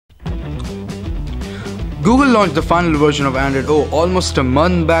Google launched the final version of Android O almost a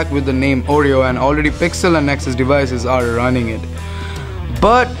month back with the name Oreo, and already Pixel and Nexus devices are running it.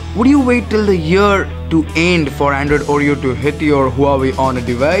 But would you wait till the year to end for Android Oreo to hit your Huawei Honor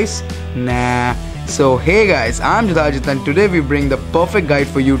device? Nah. So hey guys, I'm Jidajit, and today we bring the perfect guide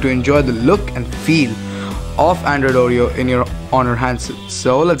for you to enjoy the look and feel of Android Oreo in your Honor handset.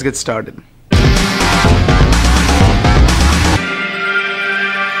 So let's get started.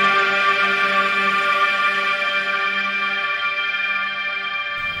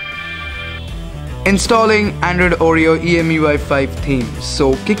 Installing Android Oreo EMUI 5 theme.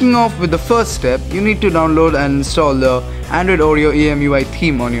 So kicking off with the first step, you need to download and install the Android Oreo EMUI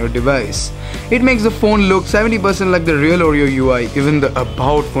theme on your device. It makes the phone look 70% like the real Oreo UI. Even the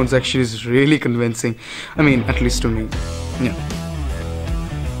About phone section is really convincing. I mean, at least to me. Yeah.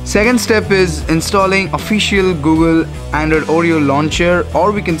 Second step is installing official Google Android Oreo launcher,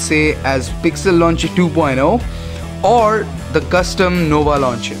 or we can say as Pixel Launcher 2.0 or the custom Nova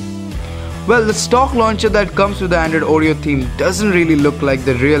launcher. Well, the stock launcher that comes with the Android Oreo theme doesn't really look like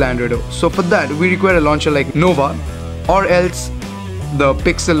the real Android O. So for that, we require a launcher like Nova or else the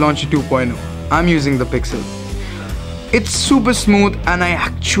Pixel Launcher 2.0. I'm using the Pixel. It's super smooth and I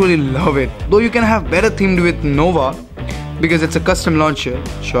actually love it. Though you can have better themed with Nova because it's a custom launcher.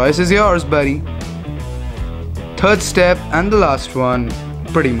 Choice is yours, buddy. Third step and the last one,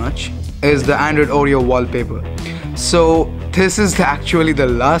 pretty much, is the Android Oreo wallpaper. So this is actually the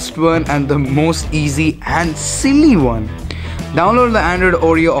last one and the most easy and silly one. Download the Android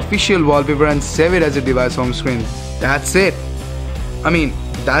Oreo official wallpaper and save it as a device home screen. That's it.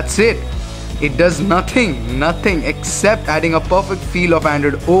 That's it. It does nothing except adding a perfect feel of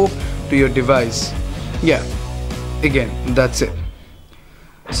Android O to your device. Yeah, again, that's it.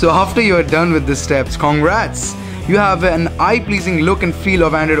 So after you are done with these steps, congrats! You have an eye-pleasing look and feel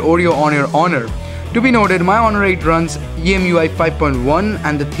of Android Oreo on your Honor. To be noted, my Honor 8 runs EMUI 5.1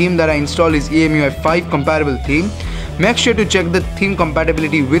 and the theme that I installed is EMUI 5 compatible theme. Make sure to check the theme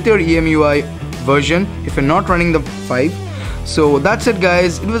compatibility with your EMUI version if you're not running the 5. So that's it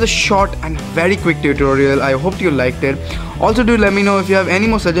guys, it was a short and very quick tutorial. I hope you liked it. Also do let me know if you have any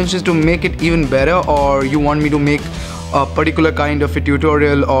more suggestions to make it even better, or you want me to make a particular kind of a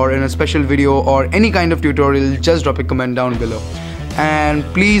tutorial or in a special video or any kind of tutorial. Just drop a comment down below. And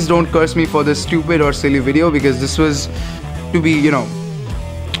please don't curse me for this stupid or silly video, because this was to be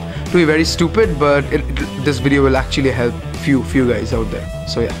very stupid, but this video will actually help few guys out there.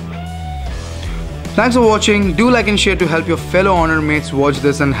 So yeah, thanks for watching. Do like and share to help your fellow Honor mates watch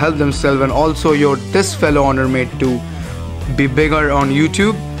this and help themselves, and also this fellow Honor mate to be bigger on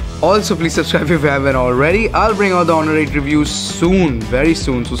YouTube. Also please subscribe if you haven't already. I'll bring out the Honor 8 reviews soon, very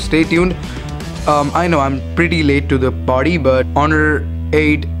soon, so stay tuned. I know I'm pretty late to the party, but Honor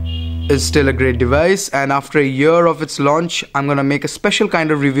 8 is still a great device, and after a year of its launch, I'm gonna make a special kind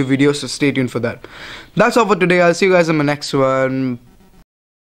of review video, so stay tuned for that. That's all for today. I'll see you guys in my next one.